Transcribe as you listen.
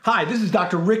Hi, this is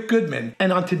Dr. Rick Goodman,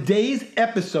 and on today's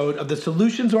episode of the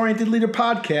Solutions-Oriented Leader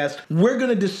Podcast, we're going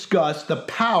to discuss the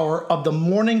power of the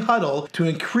morning huddle to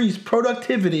increase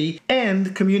productivity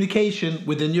and communication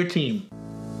within your team.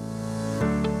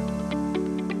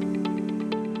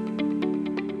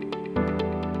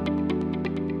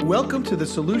 Welcome to the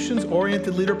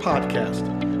Solutions-Oriented Leader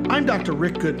Podcast. I'm Dr.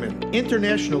 Rick Goodman,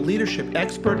 international leadership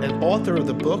expert and author of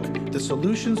the book, The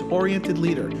Solutions-Oriented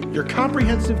Leader, your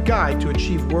comprehensive guide to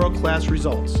achieve world-class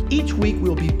results. Each week,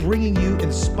 we'll be bringing you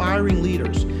inspiring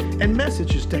leaders and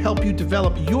messages to help you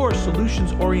develop your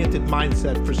solutions-oriented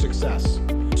mindset for success.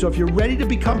 So if you're ready to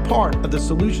become part of the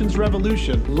solutions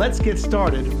revolution, let's get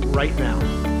started right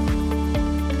now.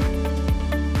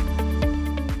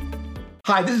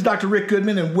 Hi, this is Dr. Rick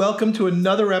Goodman, and welcome to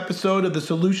another episode of the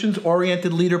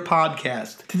Solutions-Oriented Leader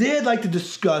Podcast. Today, I'd like to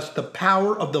discuss the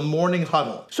power of the morning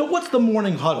huddle. So what's the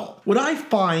morning huddle? What I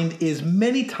find is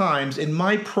many times in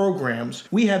my programs,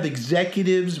 we have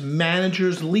executives,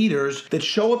 managers, leaders that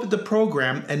show up at the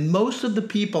program, and most of the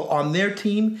people on their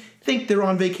team think they're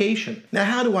on vacation. Now,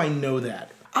 how do I know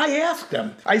that? I ask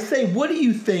them. I say, what do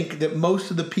you think that most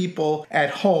of the people at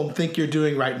home think you're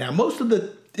doing right now? Most of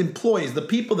the employees, the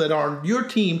people that are on your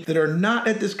team that are not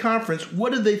at this conference,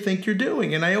 what do they think you're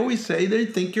doing? And I always say they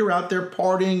think you're out there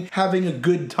partying, having a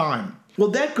good time. Well,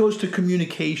 that goes to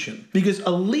communication, because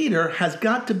a leader has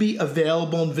got to be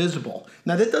available and visible.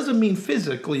 Now, that doesn't mean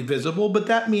physically visible, but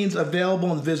that means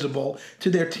available and visible to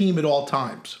their team at all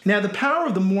times. Now, the power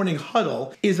of the morning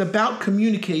huddle is about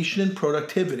communication and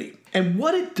productivity. And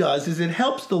what it does is it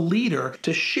helps the leader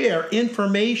to share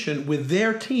information with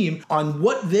their team on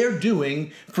what they're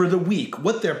doing for the week,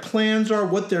 what their plans are,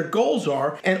 what their goals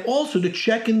are, and also to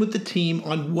check in with the team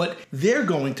on what they're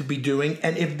going to be doing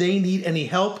and if they need any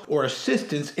help or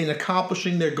assistance in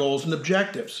accomplishing their goals and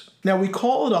objectives. Now, we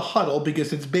call it a huddle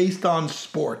because it's based on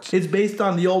sports. It's based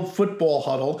on the old football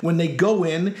huddle. When they go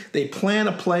in, they plan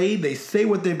a play, they say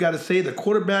what they've got to say, the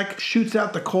quarterback shoots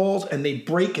out the calls, and they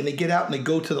break and they get out and they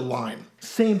go to the line.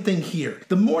 Same thing here.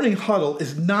 The morning huddle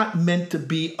is not meant to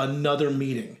be another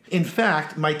meeting. In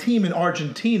fact, my team in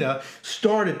Argentina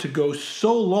started to go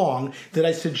so long that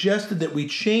I suggested that we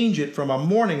change it from a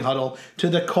morning huddle to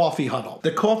the coffee huddle,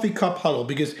 the coffee cup huddle,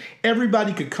 because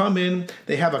everybody could come in,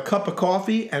 they have a cup of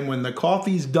coffee, and when the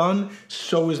coffee's done,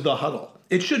 so is the huddle.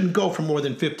 It shouldn't go for more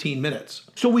than 15 minutes.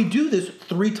 So we do this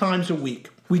 3 times a week.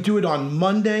 We do it on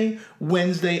Monday,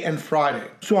 Wednesday, and Friday.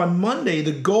 So on Monday,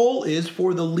 the goal is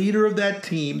for the leader of that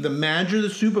team, the manager, the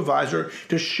supervisor,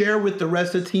 to share with the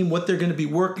rest of the team what they're going to be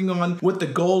working on, what the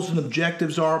goals and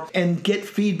objectives are, and get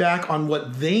feedback on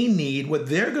what they need, what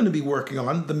they're going to be working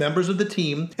on, the members of the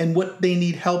team, and what they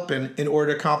need help in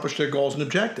order to accomplish their goals and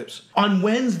objectives. On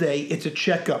Wednesday, it's a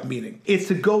checkup meeting. It's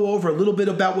to go over a little bit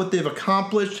about what they've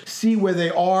accomplished, see where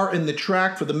they are in the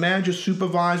track for the manager,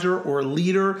 supervisor, or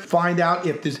leader, find out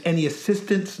if there's any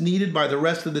assistance needed by the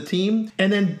rest of the team,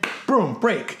 and then boom,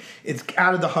 break. It's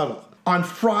out of the huddle. On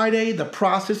Friday, the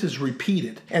process is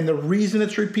repeated. And the reason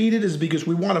it's repeated is because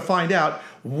we want to find out,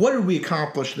 what did we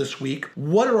accomplish this week?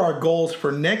 What are our goals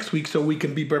for next week so we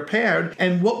can be prepared?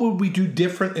 And what would we do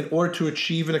different in order to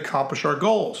achieve and accomplish our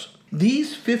goals?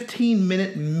 These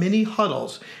 15-minute mini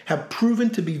huddles have proven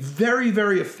to be very,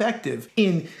 very effective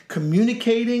in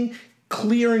communicating,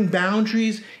 clearing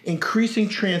boundaries, increasing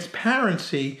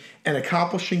transparency, and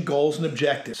accomplishing goals and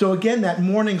objectives. So again, that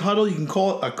morning huddle, you can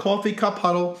call it a coffee cup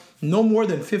huddle, no more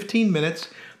than 15 minutes.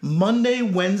 Monday,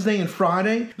 Wednesday, and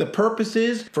Friday. The purpose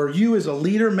is for you as a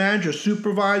leader, manager,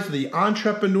 supervisor, the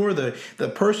entrepreneur, the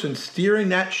person steering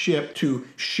that ship to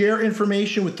share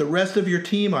information with the rest of your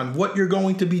team on what you're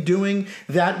going to be doing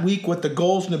that week, what the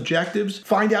goals and objectives.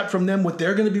 Find out from them what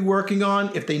they're going to be working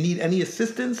on, if they need any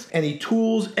assistance, any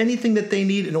tools, anything that they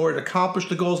need in order to accomplish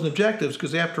the goals and objectives,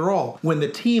 because after all, when the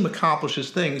team accomplishes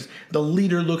things, the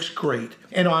leader looks great.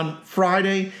 And on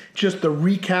Friday, just the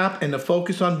recap and the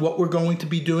focus on what we're going to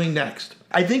be doing next.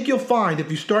 I think you'll find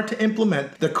if you start to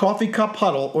implement the coffee cup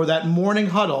huddle or that morning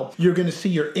huddle, you're going to see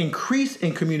your increase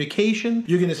in communication,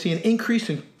 you're going to see an increase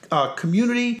in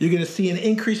community, you're going to see an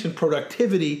increase in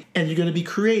productivity, and you're going to be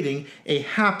creating a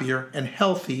happier and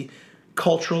healthy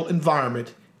cultural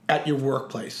environment at your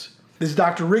workplace. This is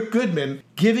Dr. Rick Goodman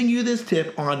giving you this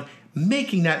tip on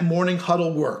making that morning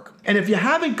huddle work. And if you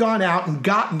haven't gone out and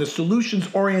gotten the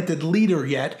Solutions-Oriented Leader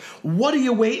yet, what are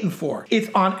you waiting for?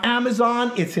 It's on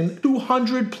Amazon. It's in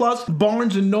 200 plus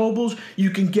Barnes & Nobles.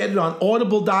 You can get it on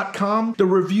audible.com. The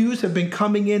reviews have been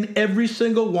coming in. Every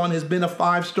single one has been a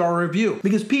 5-star review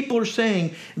because people are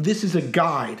saying this is a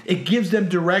guide. It gives them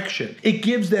direction. It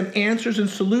gives them answers and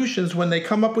solutions when they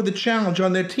come up with a challenge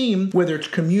on their team, whether it's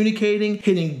communicating,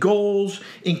 hitting goals,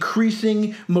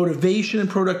 increasing motivation and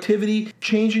productivity,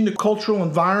 changing the cultural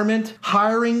environment,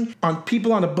 hiring on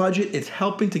people on a budget. It's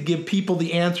helping to give people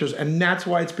the answers, and that's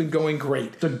why it's been going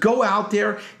great. So go out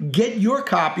there, get your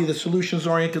copy of the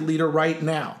Solutions-Oriented Leader right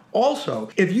now. Also,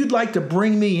 if you'd like to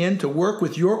bring me in to work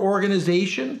with your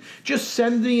organization, just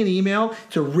send me an email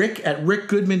to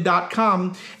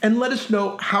rick@rickgoodman.com and let us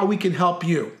know how we can help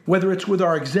you. Whether it's with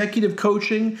our executive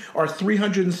coaching, our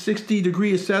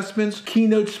 360-degree assessments,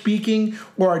 keynote speaking,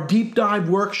 or our deep dive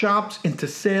workshops into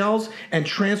sales and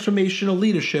transformational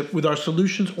leadership with our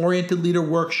Solutions-Oriented Leader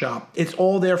Workshop. It's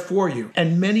all there for you.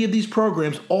 And many of these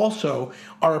programs also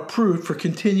are approved for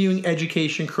continuing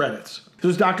education credits.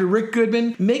 This is Dr. Rick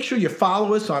Goodman. Make sure you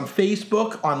follow us on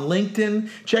Facebook, on LinkedIn.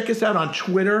 Check us out on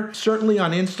Twitter, certainly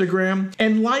on Instagram,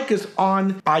 and like us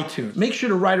on iTunes. Make sure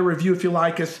to write a review if you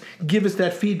like us. Give us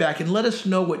that feedback and let us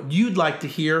know what you'd like to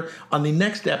hear on the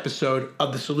next episode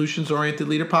of the Solutions-Oriented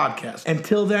Leader Podcast.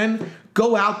 Until then,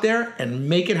 go out there and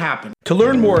make it happen. To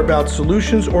learn more about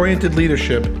solutions-oriented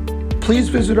leadership, please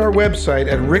visit our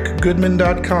website at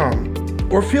rickgoodman.com.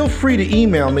 Or feel free to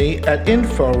email me at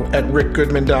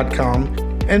info@rickgoodman.com,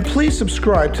 and please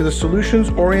subscribe to the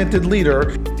Solutions-Oriented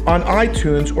Leader on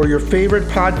iTunes or your favorite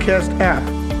podcast app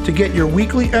to get your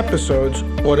weekly episodes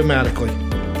automatically.